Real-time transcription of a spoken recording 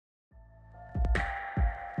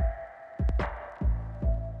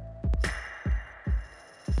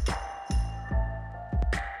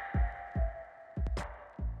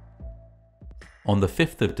On the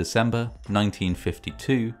 5th of December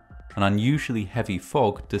 1952, an unusually heavy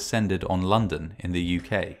fog descended on London in the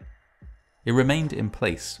UK. It remained in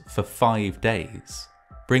place for 5 days,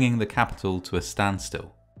 bringing the capital to a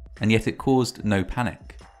standstill, and yet it caused no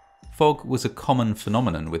panic. Fog was a common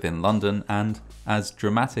phenomenon within London, and as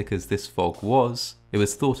dramatic as this fog was, it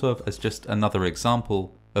was thought of as just another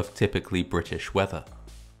example of typically British weather.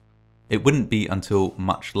 It wouldn't be until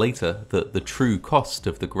much later that the true cost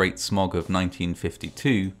of the Great Smog of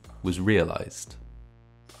 1952 was realised.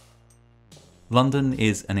 London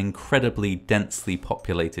is an incredibly densely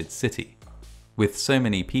populated city. With so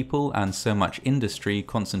many people and so much industry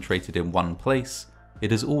concentrated in one place,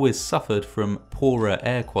 it has always suffered from poorer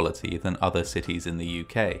air quality than other cities in the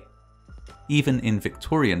UK. Even in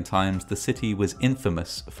Victorian times, the city was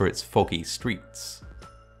infamous for its foggy streets.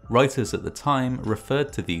 Writers at the time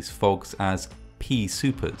referred to these fogs as pea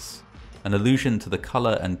soupers, an allusion to the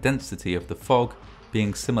colour and density of the fog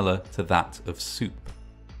being similar to that of soup.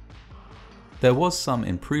 There was some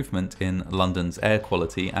improvement in London's air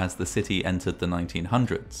quality as the city entered the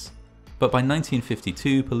 1900s. But by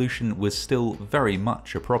 1952, pollution was still very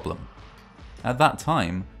much a problem. At that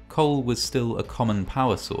time, coal was still a common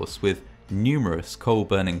power source, with numerous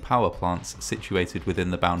coal-burning power plants situated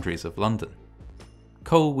within the boundaries of London.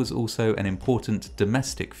 Coal was also an important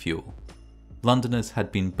domestic fuel. Londoners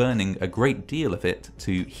had been burning a great deal of it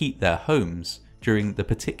to heat their homes during the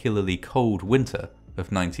particularly cold winter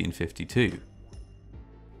of 1952.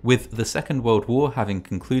 With the Second World War having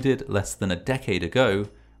concluded less than a decade ago,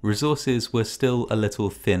 resources were still a little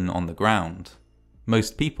thin on the ground.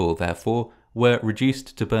 Most people, therefore, were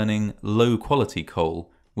reduced to burning low-quality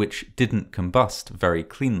coal, which didn't combust very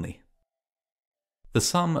cleanly. The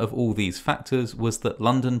sum of all these factors was that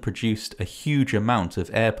London produced a huge amount of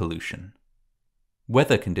air pollution.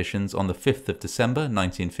 Weather conditions on the 5th of December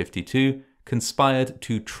 1952 conspired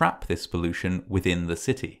to trap this pollution within the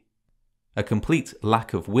city. A complete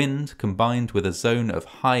lack of wind combined with a zone of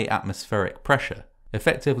high atmospheric pressure,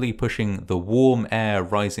 effectively pushing the warm air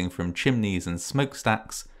rising from chimneys and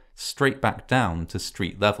smokestacks straight back down to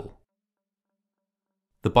street level.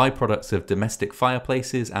 The byproducts of domestic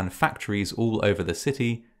fireplaces and factories all over the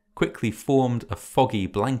city quickly formed a foggy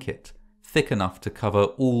blanket thick enough to cover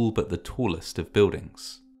all but the tallest of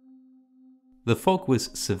buildings. The fog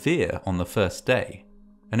was severe on the first day,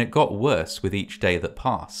 and it got worse with each day that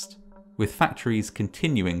passed, with factories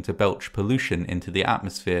continuing to belch pollution into the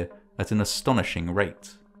atmosphere at an astonishing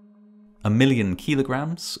rate. 1 million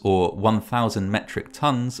kilograms, or 1,000 metric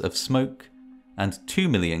tons of smoke, and 2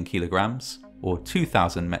 million kilograms, or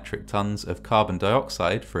 2,000 metric tons of carbon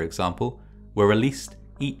dioxide, for example, were released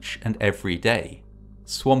each and every day,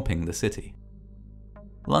 swamping the city.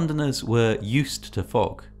 Londoners were used to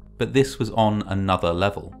fog, but this was on another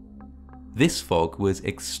level. This fog was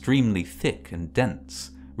extremely thick and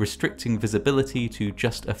dense, restricting visibility to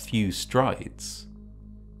just a few strides.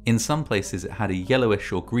 In some places it had a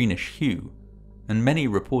yellowish or greenish hue, and many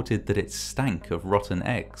reported that it stank of rotten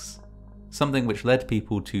eggs, something which led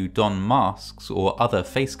people to don masks or other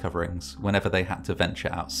face coverings whenever they had to venture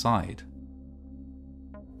outside.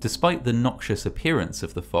 Despite the noxious appearance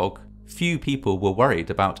of the fog, few people were worried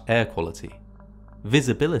about air quality.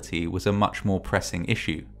 Visibility was a much more pressing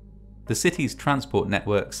issue. The city's transport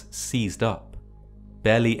networks seized up.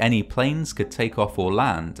 Barely any planes could take off or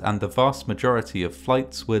land, and the vast majority of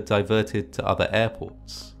flights were diverted to other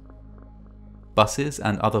airports. Buses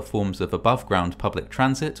and other forms of above-ground public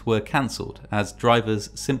transit were cancelled as drivers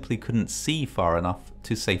simply couldn't see far enough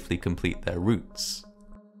to safely complete their routes.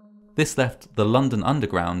 This left the London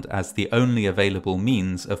Underground as the only available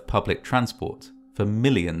means of public transport for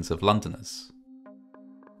millions of Londoners.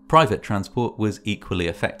 Private transport was equally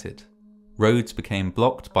affected. Roads became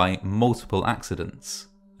blocked by multiple accidents,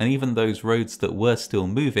 and even those roads that were still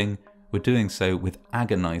moving were doing so with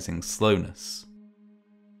agonising slowness.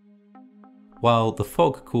 While the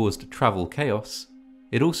fog caused travel chaos,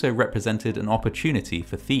 it also represented an opportunity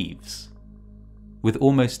for thieves. With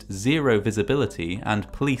almost zero visibility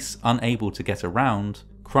and police unable to get around,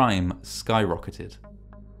 crime skyrocketed.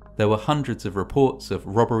 There were hundreds of reports of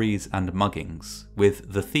robberies and muggings,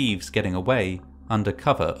 with the thieves getting away under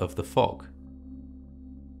cover of the fog.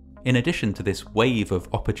 In addition to this wave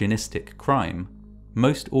of opportunistic crime,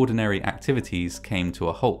 most ordinary activities came to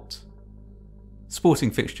a halt.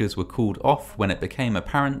 Sporting fixtures were called off when it became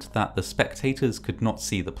apparent that the spectators could not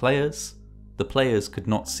see the players could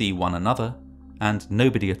not see one another, and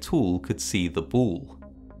nobody at all could see the ball.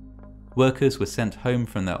 Workers were sent home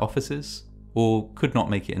from their offices, or could not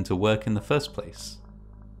make it into work in the first place.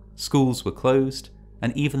 Schools were closed,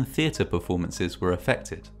 and even theatre performances were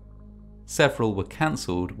affected. several were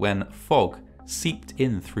cancelled when fog seeped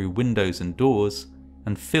in through windows and doors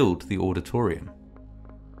and filled the auditorium.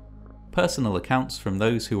 Personal accounts from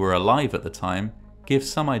those who were alive at the time give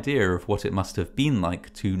some idea of what it must have been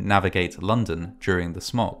like to navigate London during the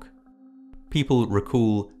smog. People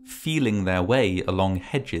recall feeling their way along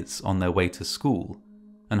hedges on their way to school,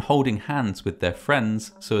 and holding hands with their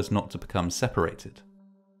friends so as not to become separated.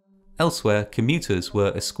 Elsewhere, commuters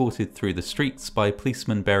were escorted through the streets by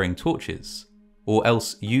policemen bearing torches, or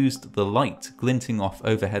else used the light glinting off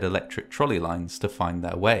overhead electric trolley lines to find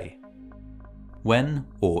their way. When,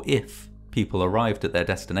 or if, people arrived at their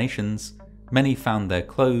destinations, many found their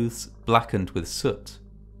clothes blackened with soot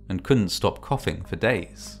and couldn't stop coughing for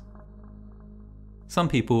days. Some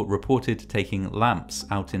people reported taking lamps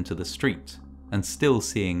out into the street and still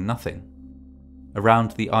seeing nothing.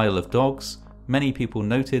 Around the Isle of Dogs, many people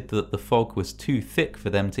noted that the fog was too thick for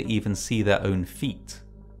them to even see their own feet.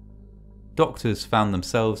 Doctors found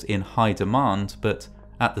themselves in high demand, but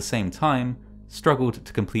at the same time struggled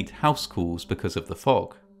to complete house calls because of the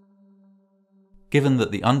fog. Given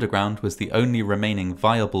that the Underground was the only remaining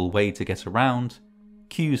viable way to get around,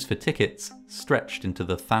 queues for tickets stretched into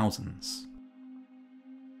the thousands.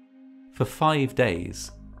 For 5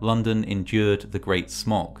 days, London endured the Great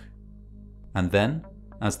Smog, and then,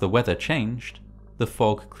 as the weather changed, the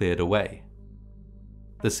fog cleared away.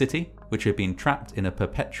 The city, which had been trapped in a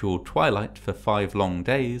perpetual twilight for 5 long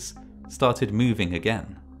days, started moving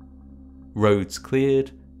again. Roads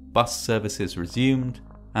cleared, bus services resumed,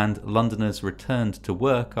 and Londoners returned to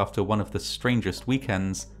work after one of the strangest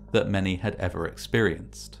weekends that many had ever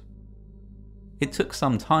experienced. It took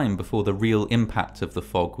some time before the real impact of the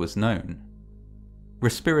fog was known.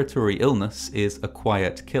 Respiratory illness is a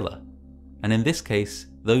quiet killer, and in this case,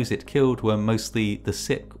 those it killed were mostly the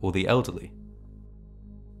sick or the elderly.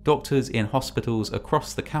 Doctors in hospitals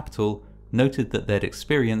across the capital noted that they'd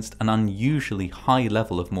experienced an unusually high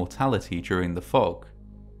level of mortality during the fog,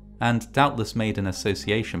 and doubtless made an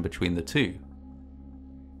association between the two.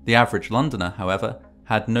 The average Londoner, however,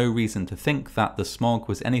 had no reason to think that the smog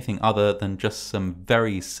was anything other than just some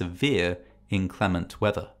very severe, inclement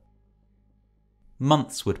weather.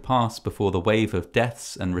 Months would pass before the wave of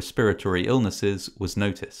deaths and respiratory illnesses was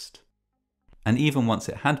noticed. And even once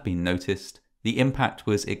it had been noticed, the impact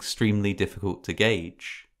was extremely difficult to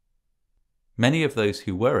gauge. Many of those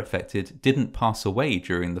who were affected didn't pass away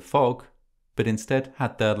during the fog, but instead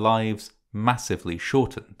had their lives massively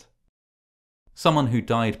shortened. Someone who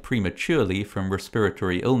died prematurely from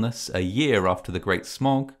respiratory illness a year after the Great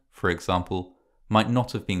Smog, for example, might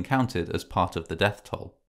not have been counted as part of the death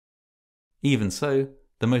toll. Even so,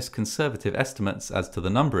 the most conservative estimates as to the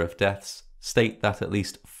number of deaths state that at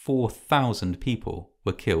least 4,000 people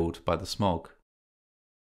were killed by the smog.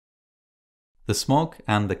 The smog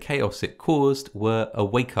and the chaos it caused were a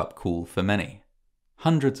wake-up call for many.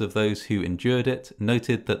 Hundreds of those who endured it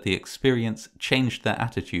noted that the experience changed their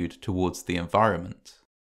attitude towards the environment.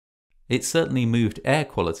 It certainly moved air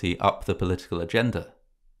quality up the political agenda,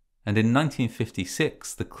 and in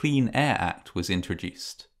 1956 the Clean Air Act was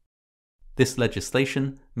introduced. This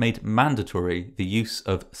legislation made mandatory the use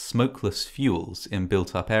of smokeless fuels in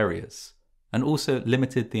built-up areas, and also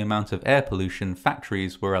limited the amount of air pollution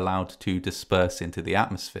factories were allowed to disperse into the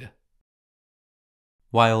atmosphere.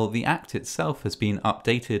 While the Act itself has been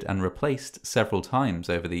updated and replaced several times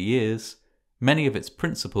over the years, many of its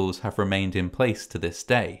principles have remained in place to this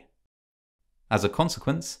day. As a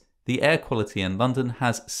consequence, the air quality in London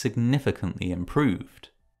has significantly improved.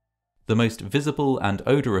 The most visible and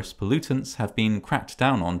odorous pollutants have been cracked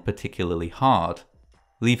down on particularly hard,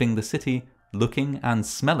 leaving the city looking and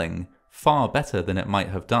smelling far better than it might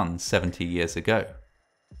have done 70 years ago.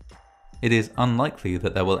 It is unlikely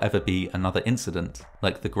that there will ever be another incident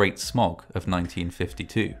like the Great Smog of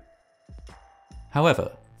 1952.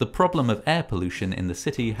 However, the problem of air pollution in the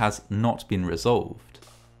city has not been resolved.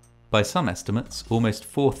 By some estimates, almost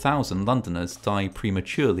 4,000 Londoners die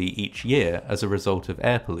prematurely each year as a result of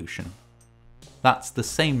air pollution. That's the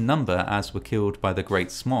same number as were killed by the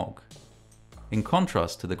Great Smog. In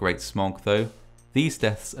contrast to the Great Smog, though, these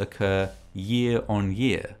deaths occur year on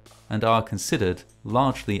year and are considered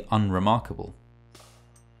largely unremarkable.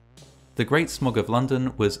 The Great Smog of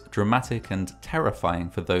London was dramatic and terrifying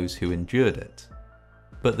for those who endured it.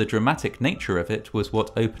 But the dramatic nature of it was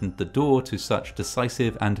what opened the door to such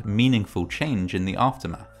decisive and meaningful change in the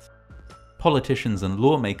aftermath. Politicians and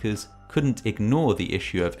lawmakers couldn't ignore the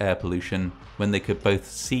issue of air pollution when they could both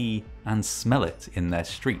see and smell it in their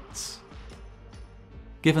streets.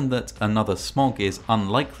 Given that another smog is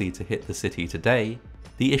unlikely to hit the city today,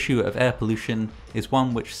 the issue of air pollution is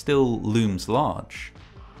one which still looms large,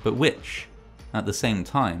 but which, at the same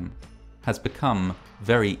time, has become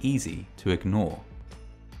very easy to ignore.